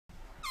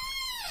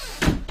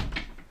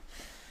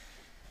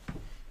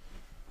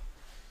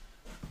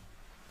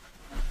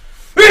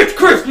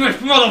Christmas,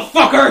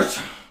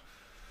 motherfuckers!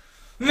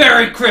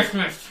 Merry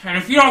Christmas! And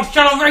if you don't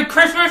celebrate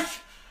Christmas,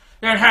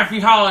 then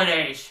happy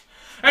holidays.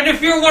 And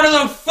if you're one of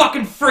those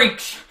fucking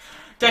freaks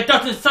that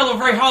doesn't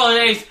celebrate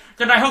holidays,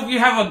 then I hope you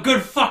have a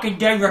good fucking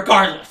day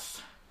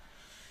regardless.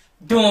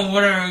 Doing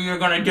whatever you're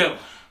gonna do.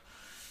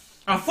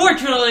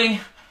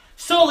 Unfortunately,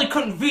 Solely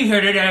couldn't be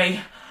here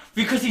today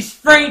because he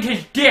sprained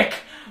his dick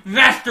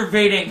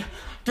masturbating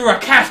through a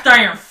cast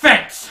iron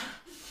fence.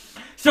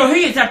 So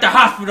he is at the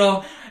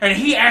hospital and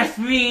he asked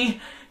me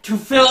to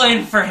fill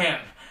in for him.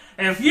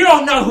 And if you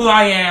don't know who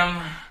I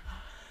am,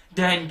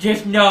 then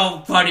just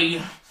know,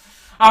 buddy,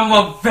 I'm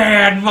a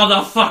bad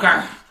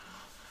motherfucker.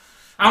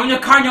 I'm the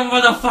kind of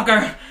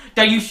motherfucker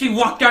that you see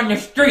walk down the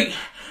street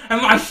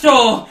and my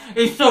soul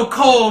is so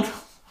cold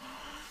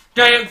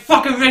that it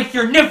fucking makes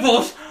your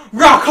nipples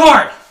rock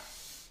hard.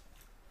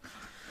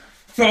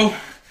 So,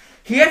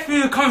 he asked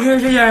me to come here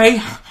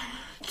today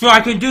so I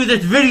can do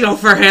this video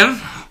for him.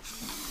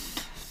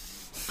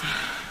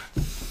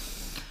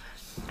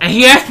 And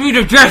he asked me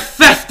to dress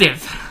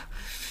festive.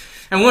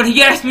 And when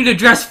he asked me to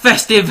dress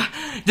festive,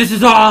 this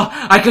is all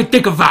I could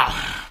think about.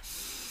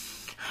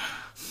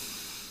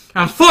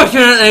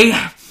 Unfortunately,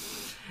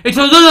 it's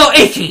a little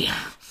itchy.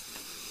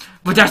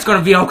 But that's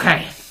gonna be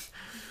okay.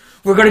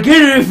 We're gonna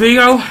get in this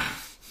video.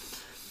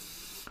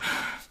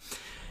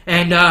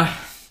 And I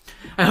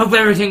hope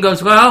everything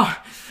goes well.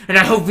 And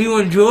I hope you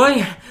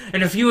enjoy.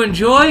 And if you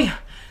enjoy,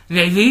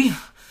 maybe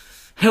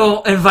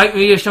he'll invite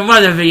me to some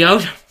other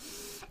videos.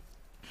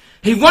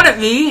 He wanted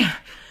me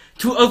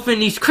to open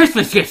these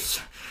Christmas gifts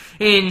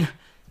in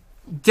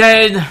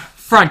Dead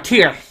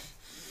Frontier.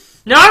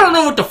 Now, I don't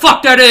know what the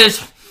fuck that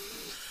is,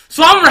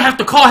 so I'm gonna have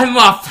to call him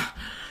up,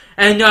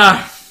 and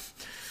I'm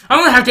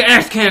gonna have to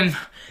ask him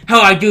how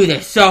I do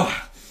this. So,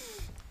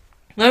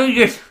 let me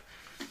just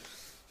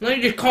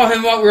call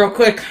him up real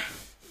quick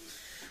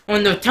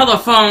on the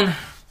telephone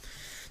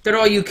that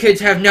all you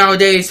kids have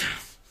nowadays.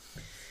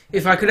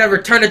 If I could ever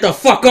turn it the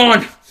fuck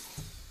on.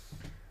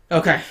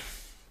 Okay.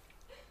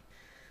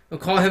 We'll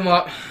call him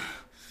up.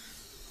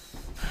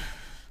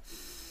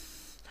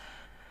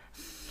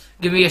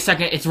 Give me a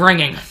second. It's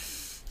ringing.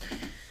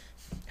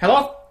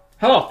 Hello?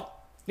 Hello?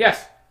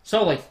 Yes.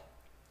 Solely.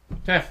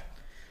 Okay.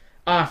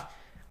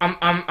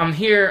 I'm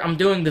here. I'm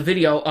doing the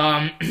video.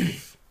 I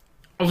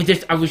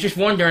was just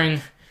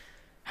wondering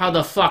how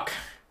the fuck.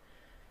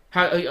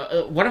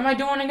 What am I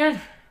doing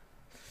again?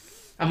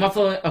 I'm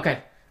uploading. Okay.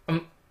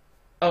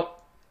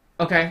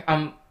 Okay.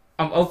 I'm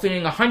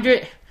opening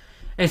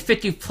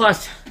 150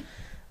 plus.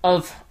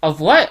 Of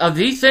what? Of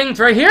these things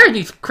right here?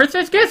 These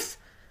Christmas gifts?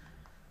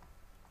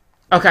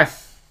 Okay.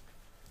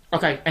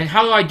 Okay, and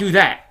how do I do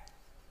that?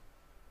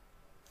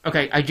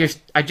 Okay, I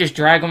just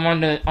drag them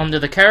onto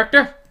the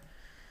character?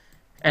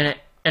 And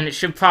it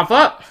should pop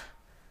up?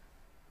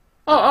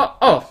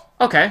 Oh,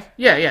 okay.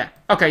 Yeah.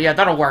 Okay, yeah,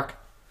 that'll work.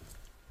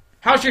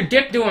 How's your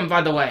dick doing,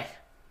 by the way?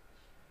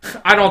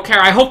 I don't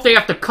care. I hope they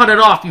have to cut it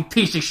off, you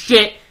piece of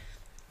shit.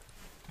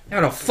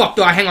 How the fuck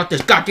do I hang up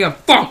this goddamn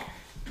phone?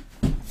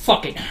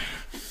 Fuck it.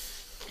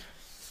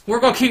 We're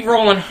gonna keep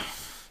rolling.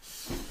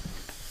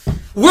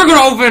 We're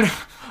gonna open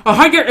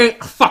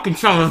 100 fucking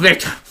son of a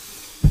bitch.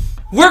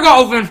 We're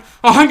gonna open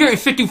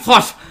 150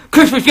 plus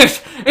Christmas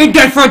gifts in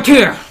Dead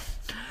Frontier.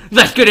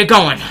 Let's get it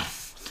going.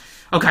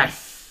 Okay.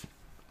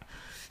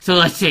 So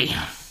let's see.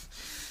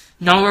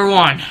 Number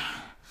 1.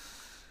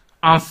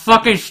 I'm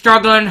fucking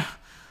struggling.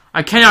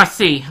 I cannot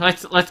see.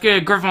 Let's get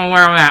a grip on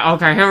where I'm at.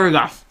 Okay, here we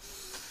go.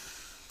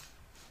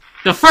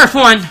 The first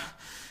one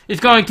is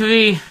going to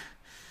be.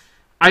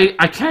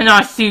 I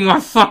cannot see my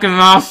fucking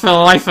mouse for the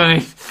life of me.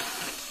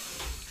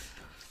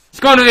 It's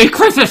going to be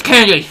Christmas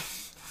candy.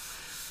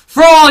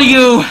 For all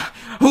you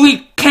who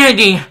eat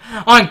candy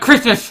on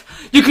Christmas,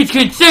 you could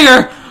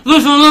consider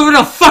losing a little bit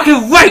of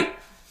fucking weight.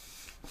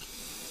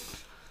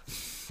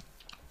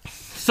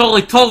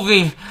 Solely told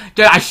me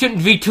that I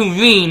shouldn't be too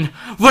mean,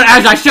 but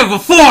as I said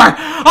before,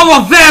 I'm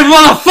a bad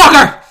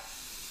motherfucker.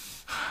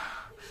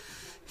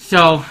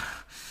 So,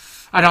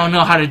 I don't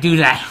know how to do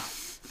that.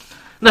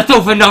 Let's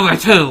open number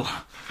 2.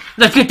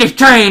 Let's get this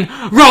train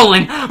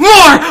rolling.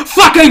 More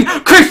fucking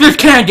Christmas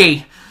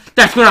candy!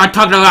 That's what I'm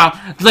talking about,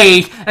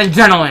 ladies and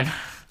gentlemen.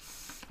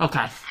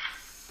 Okay.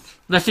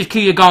 Let's just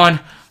keep it going.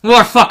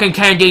 More fucking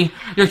candy.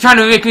 You're trying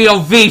to make me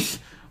obese.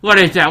 What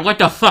is that? What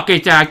the fuck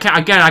is that?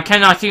 I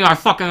cannot see my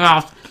fucking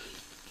mouth.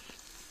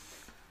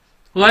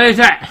 What is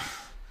that?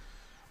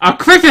 A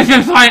Christmas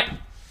implant?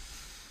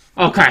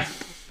 Okay.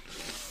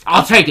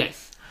 I'll take it.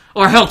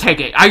 Or he'll take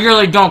it. I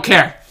really don't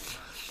care.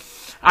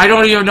 I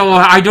don't even know.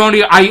 I don't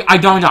know. I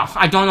don't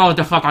know what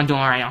the fuck I'm doing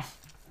right now.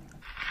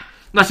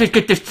 Let's just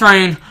get this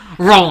train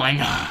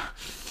rolling.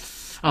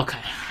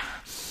 Okay.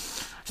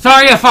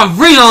 Sorry if I'm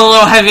breathing a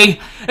little heavy.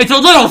 It's a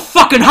little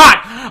fucking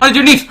hot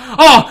underneath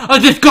all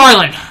of this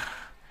garland.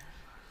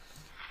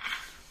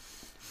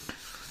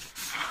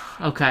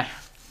 Okay.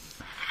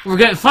 We're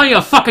getting plenty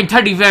of fucking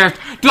teddy bears.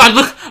 Do I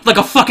look like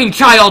a fucking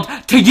child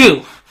to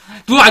you?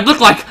 Do I look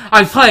like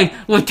I play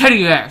with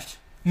teddy bears?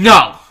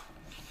 No.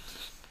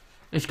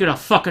 Let's get a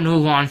fucking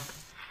move on.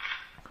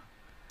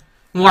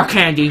 More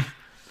candy.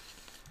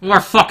 More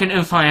fucking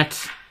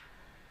implants.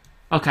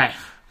 Okay.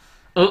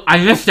 Oh, I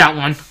missed that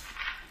one.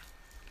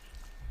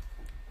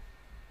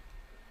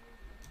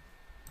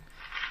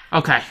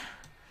 Okay.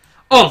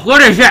 Oh,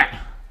 what is that?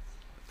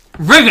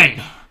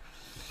 Ribbon.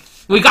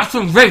 We got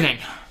some ribbon.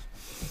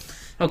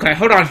 Okay,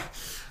 hold on.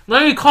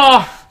 Let me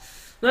call out.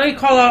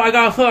 I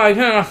got a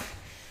phone.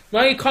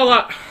 Let me call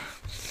out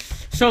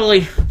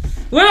Solely.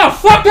 Where the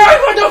fuck did I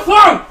put the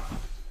phone?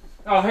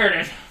 Oh, here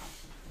it is.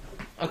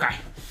 Okay.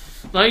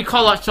 Let me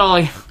call out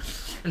Solely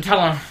and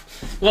tell him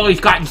what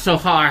we've gotten so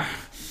far.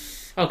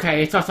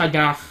 Okay, it's upside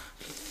down.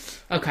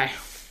 Okay.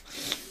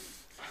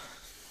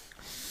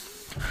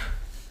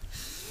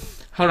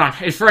 Hold on,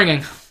 it's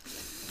ringing.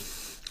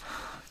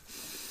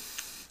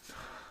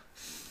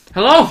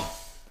 Hello?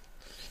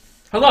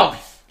 Hello?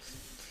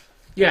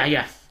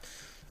 Yeah.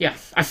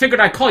 I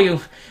figured I'd call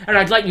you and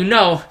I'd let you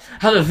know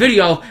how the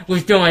video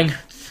was doing.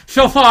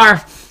 So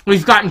far,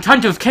 we've gotten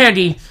tons of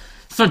candy,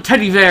 some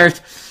teddy bears,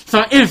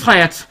 some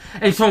implants,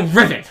 and some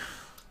ribbon.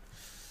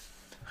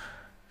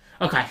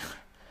 Okay.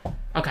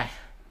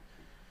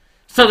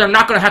 So they're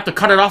not gonna have to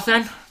cut it off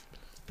then?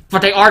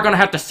 But they are gonna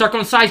have to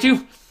circumcise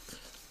you?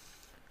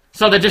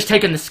 So they're just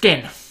taking the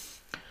skin.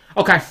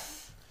 Okay.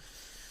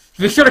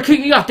 Be sure to keep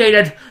me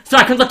updated so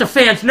I can let the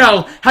fans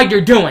know how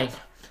you're doing.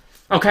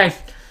 Okay?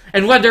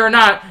 And whether or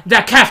not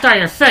that cast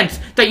iron fence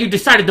that you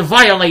decided to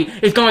violate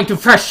is going to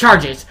press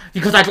charges.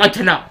 Because I'd like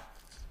to know.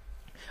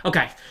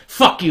 Okay.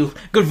 Fuck you.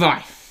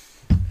 Goodbye.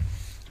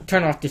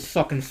 Turn off this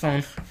fucking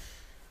phone.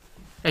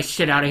 Get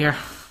shit out of here.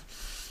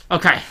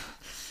 Okay.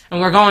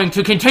 And we're going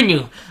to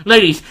continue,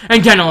 ladies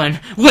and gentlemen,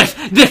 with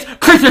this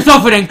Christmas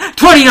opening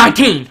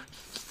 2019.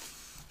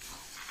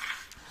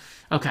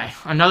 Okay,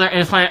 another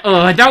implant.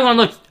 Oh, that one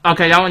looks...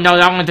 Okay, that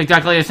one's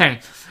exactly the same.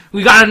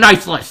 We got a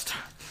nice list.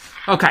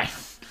 Okay,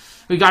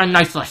 we got a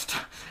nice list.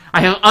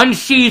 I have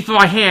unsheathed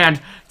my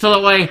hand so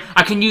that way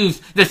I can use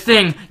this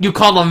thing you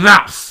call a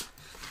mouse.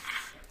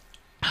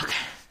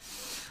 Okay.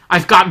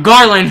 I've got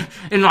garland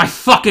in my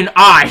fucking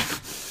eye.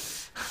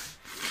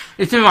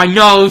 It's in my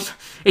nose.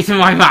 It's in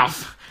my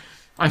mouth.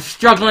 I'm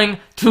struggling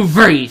to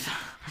breathe.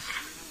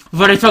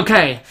 But it's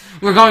okay.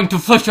 We're going to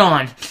push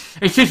on.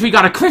 And since we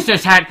got a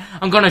Christmas hat,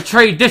 I'm gonna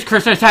trade this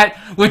Christmas hat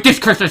with this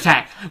Christmas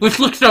hat. Which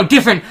looks no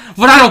different,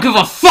 but I don't give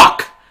a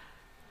fuck!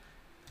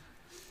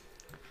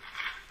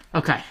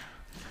 Okay.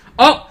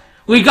 Oh!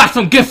 We got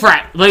some gift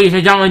wrap, ladies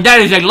and gentlemen.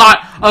 That is a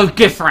lot of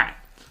gift wrap.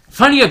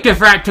 Plenty of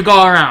gift wrap to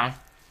go around.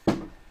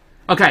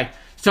 Okay.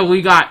 So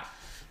we got...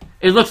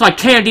 It looks like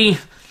candy,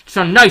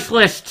 some nice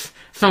lists,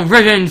 some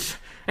ribbons,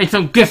 and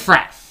some gift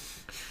wrap.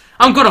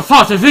 I'm gonna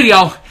pause the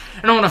video,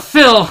 and I'm gonna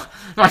fill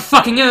my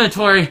fucking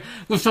inventory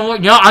with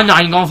some... No, I'm not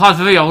even gonna pause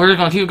the video. We're just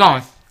gonna keep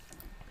going.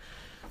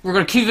 We're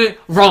gonna keep it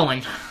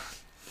rolling.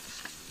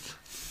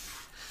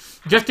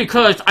 Just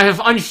because I have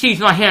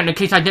unsheathed my hand in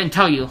case I didn't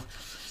tell you.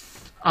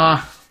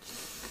 I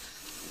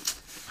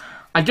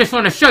just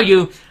want to show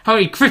you how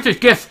many Christmas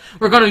gifts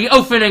we're gonna be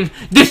opening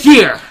this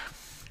year.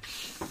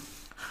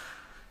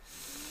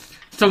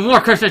 Some more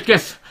Christmas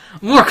gifts,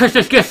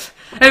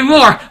 and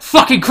more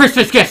fucking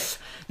Christmas gifts.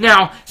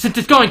 Now, since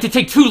it's going to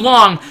take too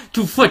long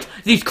to put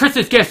these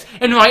Christmas gifts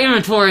into my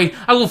inventory,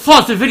 I will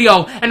pause the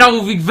video and I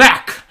will be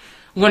back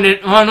when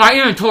my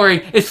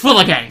inventory is full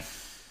again.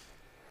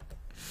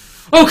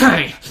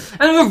 Okay,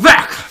 and we're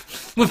back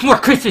with more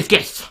Christmas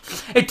gifts.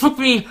 It took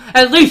me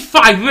at least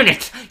 5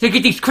 minutes to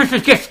get these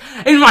Christmas gifts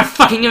in my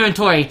fucking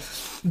inventory.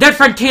 Dead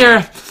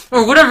Frontier,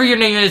 or whatever your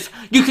name is,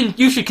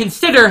 you should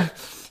consider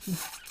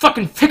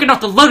fucking picking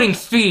up the loading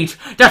speed.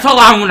 That's all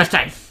I'm gonna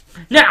say.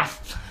 Now,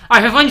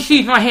 I have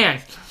unsheathed my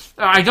hand.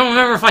 I don't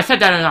remember if I said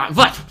that or not,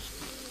 but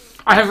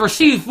I have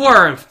received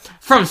word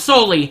from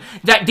Solely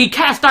that the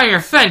cast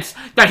iron fence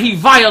that he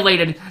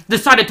violated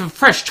decided to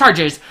press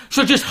charges.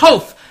 So just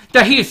hope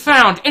that he is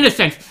found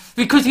innocent,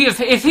 because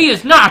if he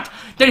is not,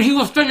 then he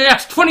will spend the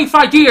next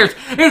 25 years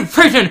in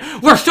prison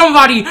where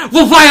somebody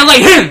will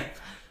violate him!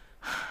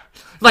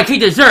 Like he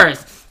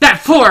deserves.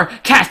 That poor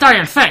cast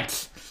iron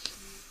fence.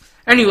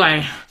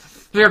 Anyway,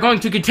 we are going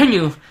to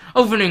continue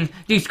opening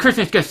these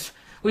Christmas gifts.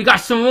 We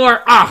got some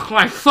more. Ah,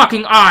 my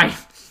fucking eye.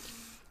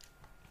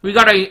 We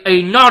got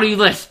a naughty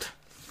list.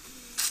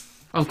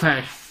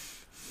 Okay.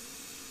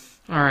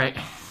 Alright.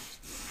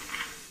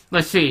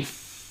 Let's see.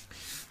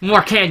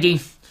 More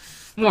candy.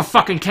 More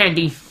fucking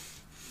candy.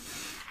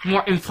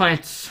 More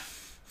implants.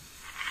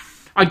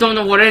 I don't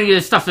know what any of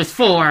this stuff is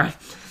for,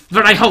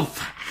 but I hope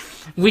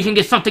we can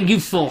get something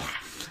useful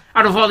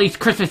out of all these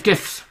Christmas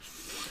gifts.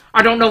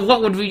 I don't know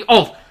what would we...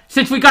 Oh,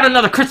 since we got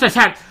another Christmas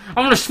hat,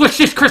 I'm gonna switch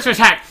this Christmas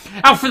hat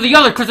out for the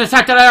other Christmas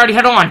hat that I already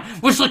had on,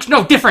 which looks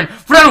no different,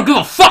 but I don't give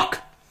a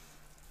fuck!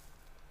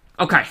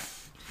 Okay.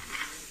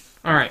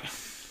 Alright.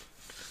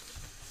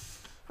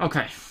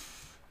 Okay.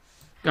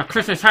 Got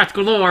Christmas hats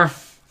galore.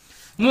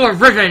 More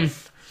ribbon.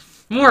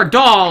 More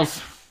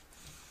dolls.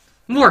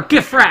 More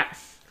gift wrap.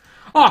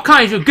 All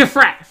kinds of gift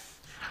wrap.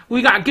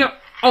 We got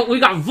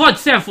blood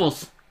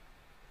samples.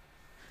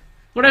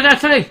 What did that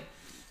say?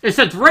 It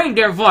says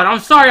reindeer blood. I'm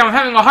sorry, I'm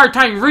having a hard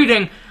time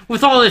reading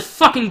with all this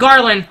fucking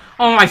garland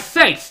on my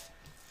face.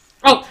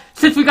 Oh,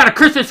 since we got a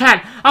Christmas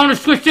hat, I want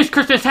to switch this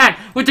Christmas hat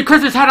with the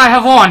Christmas hat I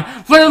have on,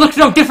 but it looks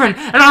no different,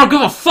 and I don't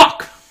give a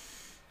fuck.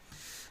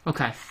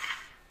 Okay.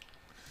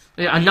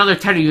 Yeah, another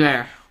teddy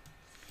bear.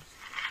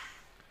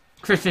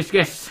 Christmas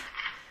gifts.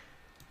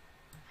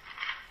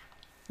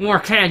 More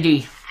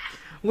candy.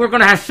 We're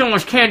gonna have so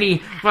much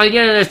candy by the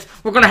end of this,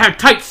 we're gonna have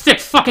type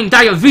 6 fucking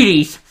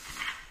diabetes.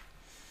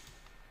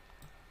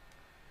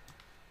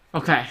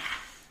 Okay.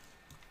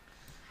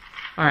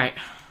 Alright.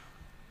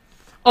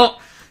 Oh,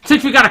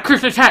 since we got a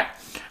Christmas hat,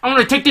 I'm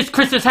gonna take this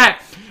Christmas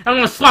hat, I'm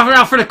gonna swap it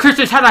out for the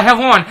Christmas hat I have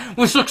on,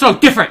 which looks so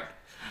different.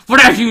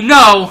 But as you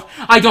know,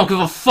 I don't give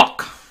a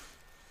fuck.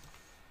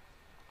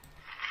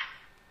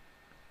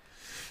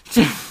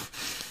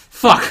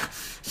 Fuck.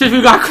 Since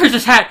we got a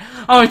Christmas hat,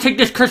 I'm gonna take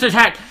this Christmas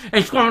hat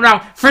and swap it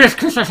out for this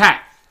Christmas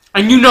hat.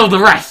 And you know the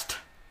rest.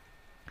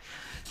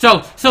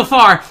 So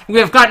far, we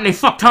have gotten a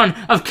fuck ton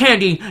of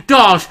candy,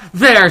 dolls,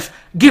 bears,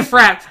 gift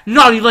wrap,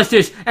 naughty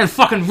lists, and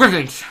fucking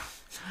ribbons.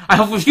 I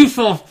hope it's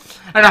useful,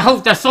 and I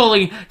hope that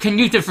Solely can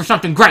use it for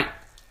something great.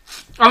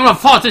 I'm gonna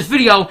pause this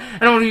video,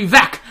 and I'm gonna be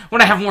back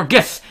when I have more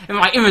gifts in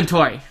my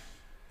inventory.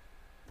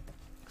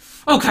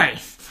 Okay,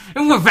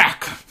 and we're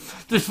back.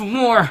 There's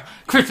more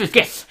Christmas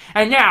gifts,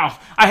 and now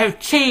I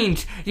have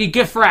changed the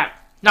gift wrap,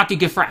 not the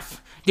gift wrap,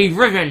 the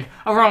ribbon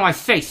around my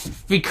face,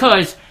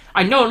 because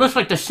I know it looks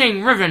like the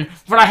same ribbon,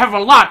 but I have a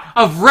lot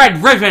of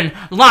red ribbon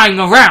lying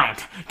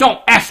around.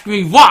 Don't ask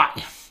me why.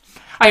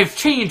 I have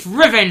changed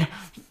ribbon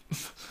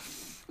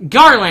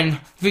garland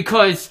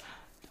because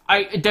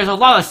there's a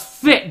lot of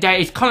spit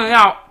that is coming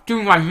out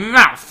through my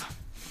mouth.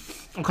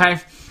 Okay?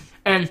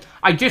 And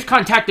I just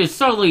contacted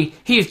Solely.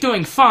 He is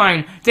doing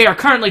fine. They are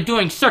currently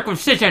doing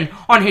circumcision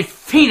on his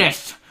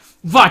penis.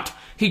 But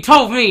he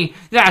told me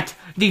that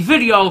the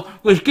video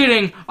was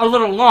getting a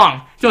little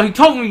long. So he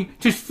told me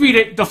to speed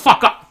it the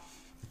fuck up.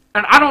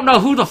 And I don't know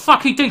who the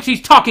fuck he thinks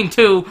he's talking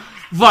to,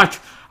 but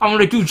I'm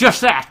gonna do just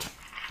that.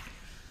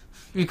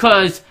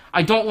 Because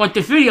I don't want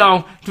this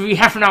video to be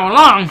half an hour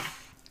long.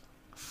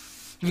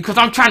 Because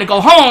I'm trying to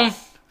go home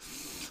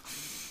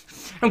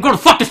and go to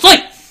fuck to sleep.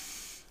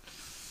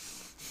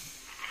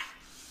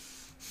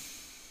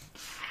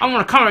 I'm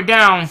gonna calm it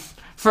down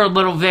for a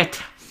little bit.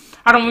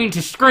 I don't mean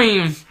to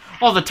scream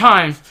all the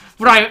time,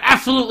 but I am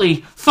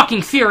absolutely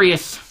fucking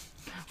furious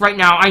right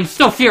now. I'm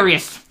still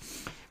furious.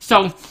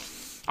 So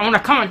I'm gonna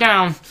calm it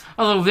down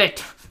a little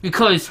bit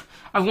because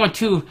I want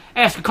to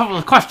ask a couple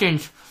of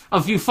questions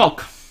of you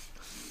folk.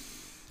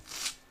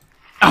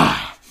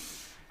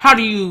 How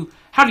do you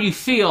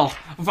feel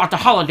about the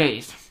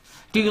holidays?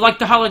 Do you like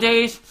the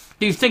holidays?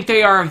 Do you think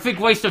they are a big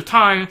waste of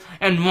time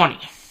and money?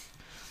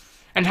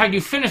 And have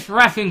you finished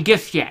wrapping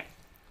gifts yet?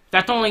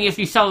 That's only if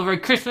you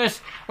celebrate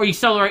Christmas or you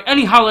celebrate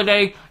any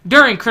holiday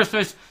during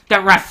Christmas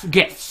that wraps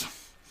gifts.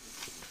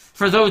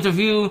 For those of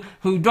you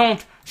who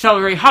don't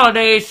celebrate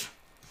holidays,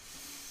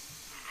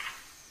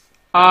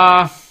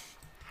 how's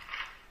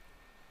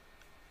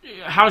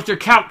your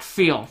couch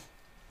feel?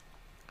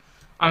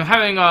 I'm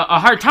having a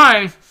hard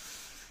time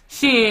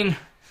seeing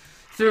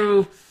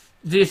through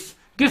this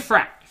gift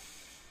wrap.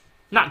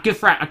 Not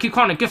gift wrap. I keep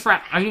calling it gift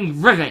wrap. I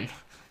mean ribbon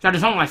that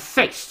is on my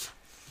face.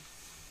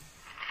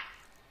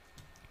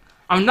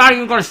 I'm not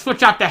even going to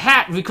switch out the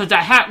hat because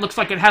that hat looks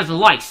like it has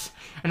lice.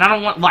 And I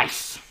don't want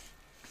lice.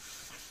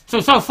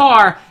 So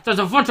far, there's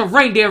a bunch of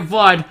reindeer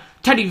blood,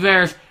 teddy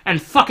bears, and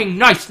fucking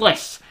nice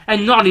lists.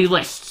 And naughty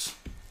lists.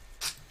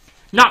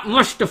 Not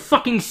much to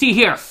fucking see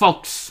here,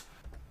 folks.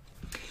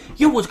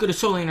 Yo, what's good? It's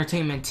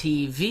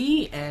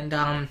Solely-Entertainment-Teevee,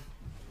 and,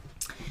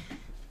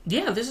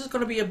 yeah, this is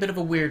gonna be a bit of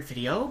a weird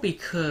video,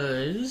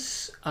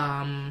 because,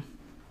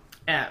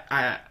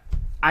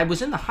 I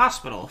was in the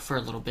hospital for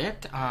a little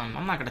bit.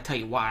 I'm not gonna tell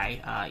you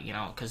why, you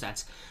know, because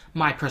that's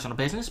my personal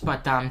business,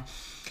 but, I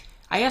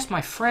asked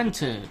my friend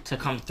to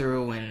come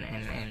through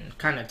and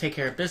kind of take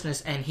care of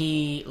business, and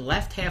he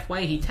left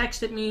halfway. He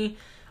texted me,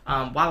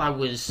 while I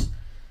was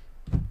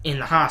in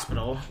the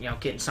hospital, you know,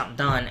 getting something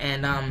done,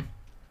 and,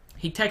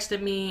 he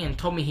texted me and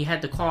told me he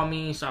had to call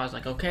me, so I was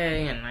like,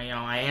 okay, and, you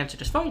know, I answered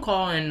his phone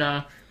call,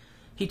 and,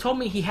 he told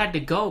me he had to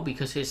go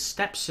because his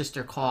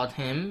stepsister called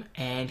him,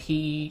 and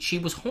she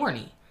was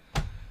horny.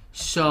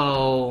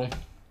 So,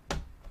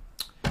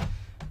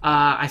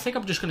 I think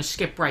I'm just gonna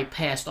skip right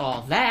past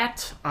all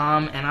that,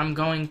 and I'm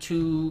going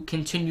to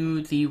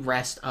continue the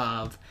rest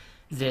of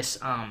this,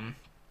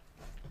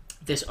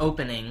 this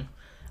opening.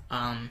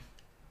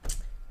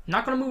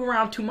 Not going to move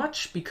around too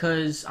much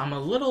because I'm a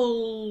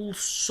little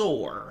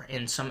sore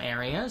in some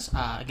areas.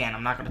 Again,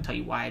 I'm not going to tell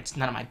you why. It's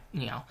none of my,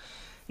 you know,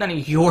 none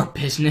of your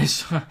business.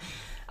 So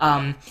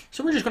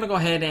we're just going to go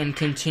ahead and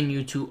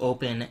continue to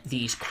open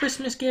these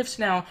Christmas gifts.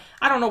 Now,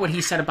 I don't know what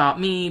he said about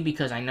me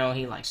because I know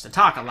he likes to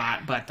talk a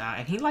lot, but,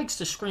 and he likes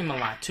to scream a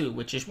lot too,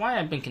 which is why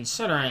I've been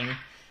considering,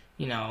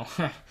 you know,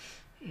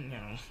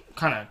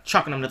 kind of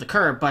chucking him to the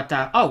curb. But,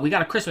 oh, we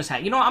got a Christmas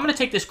hat. You know what? I'm going to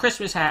take this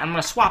Christmas hat. I'm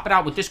going to swap it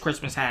out with this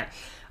Christmas hat.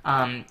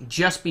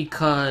 Just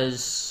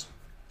because,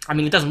 I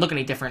mean, it doesn't look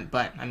any different,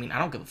 but, I mean, I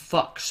don't give a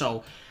fuck,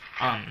 so,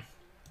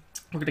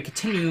 we're going to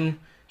continue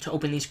to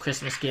open these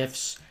Christmas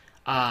gifts.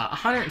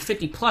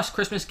 150 plus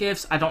Christmas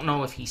gifts. I don't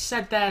know if he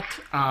said that,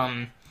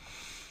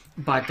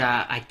 but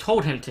I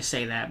told him to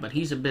say that, but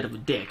he's a bit of a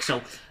dick.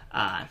 So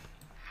I'm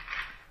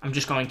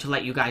just going to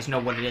let you guys know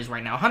what it is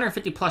right now.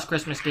 150 plus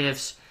Christmas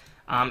gifts.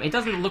 It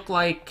doesn't look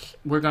like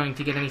we're going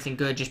to get anything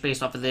good just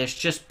based off of this.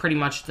 Just pretty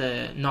much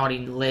the naughty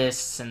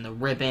lists and the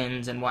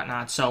ribbons and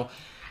whatnot. So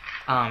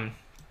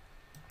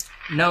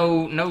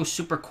no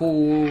super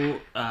cool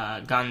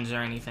guns or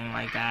anything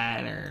like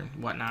that or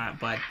whatnot.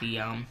 But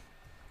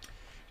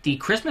the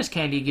Christmas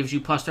candy gives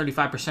you plus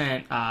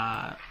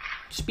 35%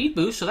 speed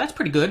boost, so that's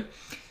pretty good.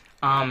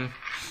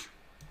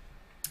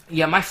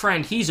 Yeah, my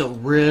friend, he's a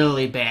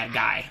really bad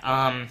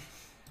guy.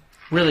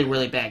 Really,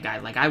 really bad guy.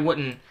 Like, I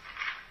wouldn't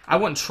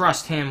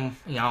trust him,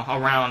 you know,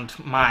 around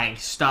my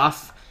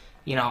stuff.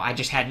 You know, I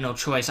just had no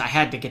choice. I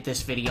had to get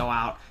this video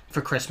out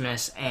for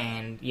Christmas,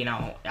 and, you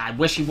know, I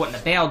wish he wouldn't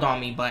have bailed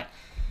on me, but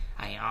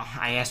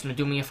I asked him to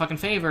do me a fucking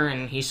favor,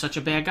 and he's such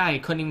a bad guy, he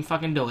couldn't even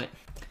fucking do it.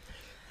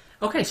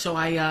 Okay, so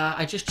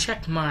I just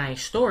checked my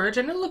storage,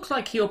 and it looks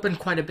like he opened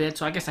quite a bit,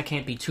 so I guess I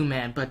can't be too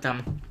mad. But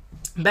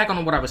back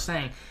on what I was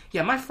saying,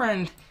 yeah, my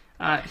friend,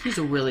 he's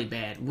a really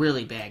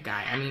bad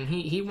guy. I mean,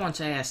 he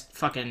once asked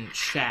fucking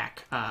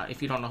Shaq,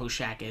 if you don't know who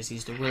Shaq is,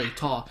 he's the really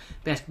tall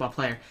basketball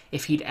player,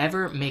 if he'd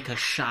ever make a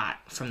shot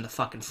from the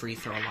fucking free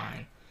throw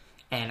line.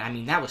 And, I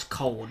mean, that was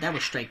cold. That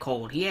was straight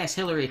cold. He asked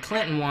Hillary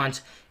Clinton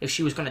once if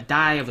she was going to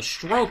die of a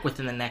stroke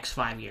within the next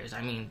 5 years.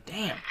 I mean,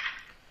 damn.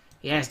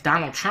 He asked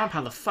Donald Trump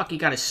how the fuck he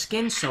got his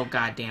skin so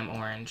goddamn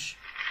orange.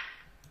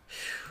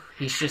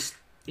 He's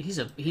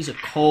a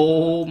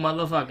cold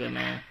motherfucker,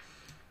 man.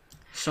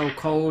 So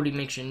cold, he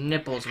makes your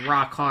nipples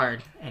rock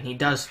hard. And he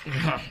does,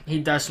 he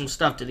does some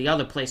stuff to the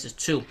other places,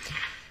 too.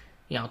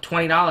 You know,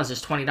 $20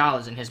 is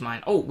 $20 in his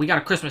mind. Oh, we got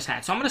a Christmas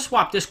hat. So I'm going to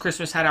swap this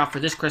Christmas hat out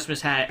for this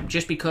Christmas hat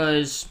just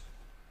because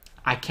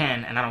I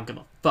can and I don't give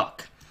a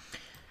fuck.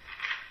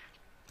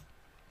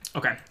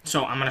 Okay,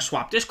 so I'm going to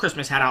swap this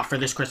Christmas hat out for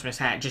this Christmas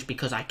hat just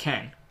because I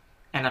can.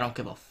 And I don't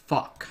give a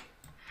fuck.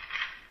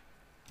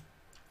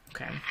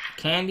 Okay,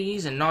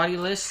 candies and naughty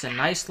lists and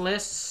nice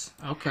lists.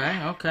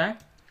 Okay, okay.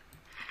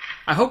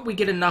 I hope we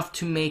get enough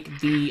to make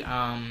the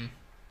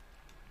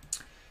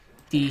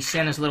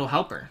Santa's Little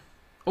Helper.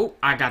 Oh,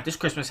 I got this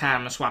Christmas hat.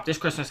 I'm going to swap this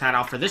Christmas hat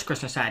out for this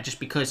Christmas hat just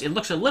because it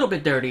looks a little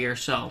bit dirtier,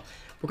 so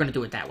we're going to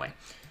do it that way.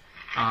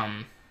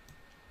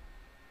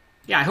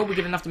 Yeah, I hope we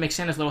get enough to make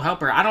Santa's Little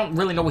Helper. I don't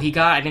really know what he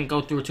got. I didn't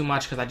go through it too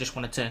much because I just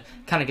wanted to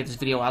kind of get this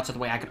video out so the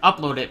way I could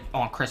upload it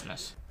on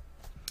Christmas.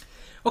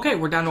 Okay,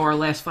 we're down to our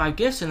last 5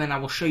 gifts, and then I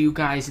will show you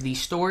guys the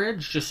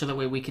storage just so that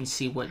way we can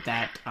see what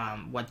that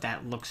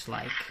looks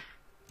like.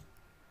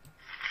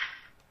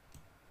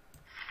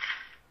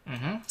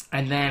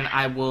 And then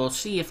I will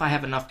see if I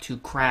have enough to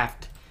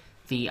craft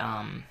the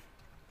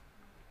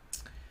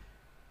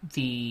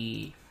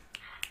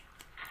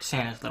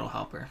Santa's Little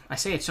Helper. I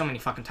say it so many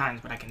fucking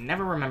times, but I can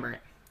never remember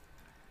it.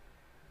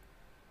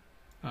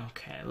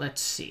 Okay,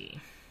 let's see.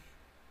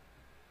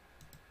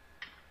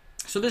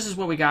 So this is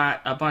what we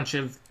got. A bunch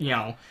of, you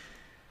know,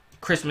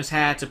 Christmas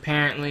hats,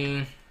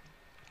 apparently.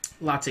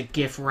 Lots of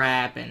gift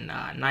wrap and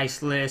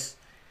nice lists.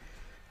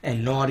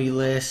 And naughty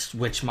lists,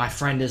 which my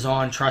friend is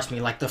on. Trust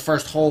me, like the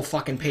first whole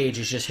fucking page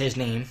is just his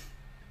name.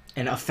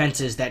 And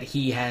offenses that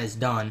he has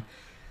done.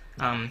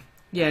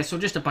 Yeah, so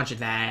just a bunch of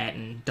that,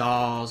 and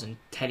dolls, and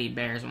teddy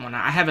bears, and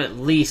whatnot. I have at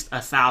least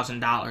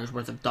 $1,000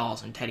 worth of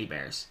dolls and teddy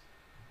bears.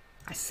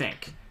 I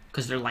think.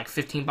 Because they're like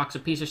 15 bucks a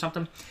piece or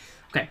something.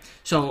 Okay,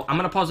 so I'm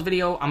going to pause the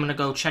video. I'm going to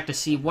go check to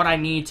see what I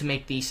need to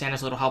make the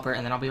Santa's Little Helper,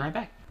 and then I'll be right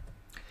back.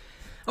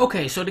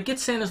 Okay, so to get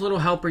Santa's Little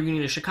Helper, you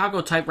need a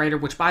Chicago typewriter,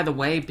 which, by the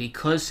way,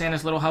 because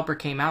Santa's Little Helper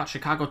came out,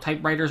 Chicago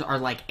typewriters are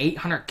like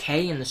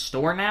 $800K in the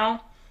store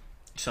now.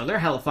 So they're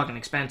hella fucking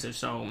expensive,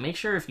 so make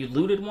sure if you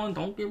looted one,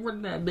 don't get rid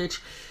of that bitch.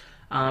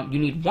 You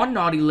need 1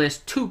 naughty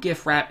list, 2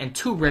 gift wrap, and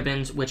 2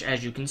 ribbons, which,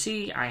 as you can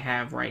see, I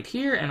have right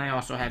here, and I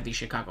also have the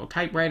Chicago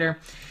typewriter.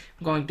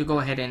 I'm going to go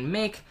ahead and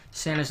make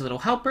Santa's Little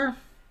Helper.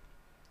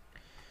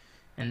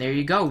 And there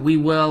you go. We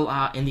will,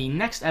 in the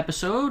next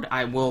episode,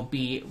 I will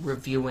be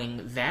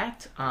reviewing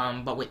that.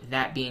 But with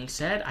that being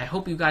said, I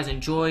hope you guys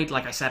enjoyed.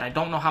 Like I said, I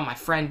don't know how my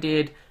friend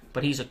did,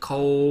 but he's a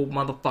cold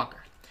motherfucker.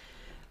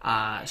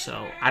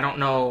 So I don't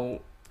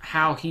know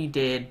how he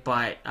did,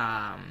 but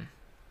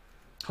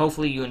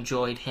hopefully you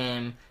enjoyed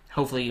him.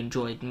 Hopefully you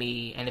enjoyed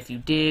me. And if you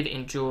did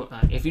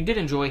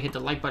enjoy, hit the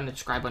like button, the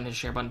subscribe button, and the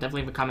share button.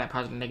 Definitely leave a comment,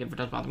 positive, negative, if it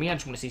does bother me. I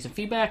just want to see some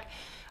feedback.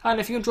 And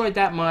if you enjoyed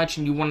that much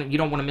and you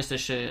don't want to miss the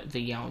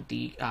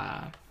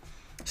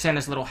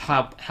Santa's Little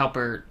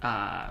Helper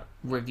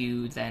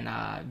review, then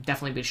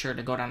definitely be sure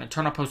to go down and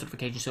turn on post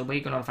notifications so that way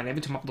you can notify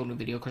every time I upload a new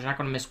video because you're not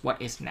going to miss what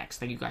is next.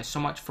 Thank you guys so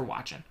much for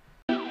watching.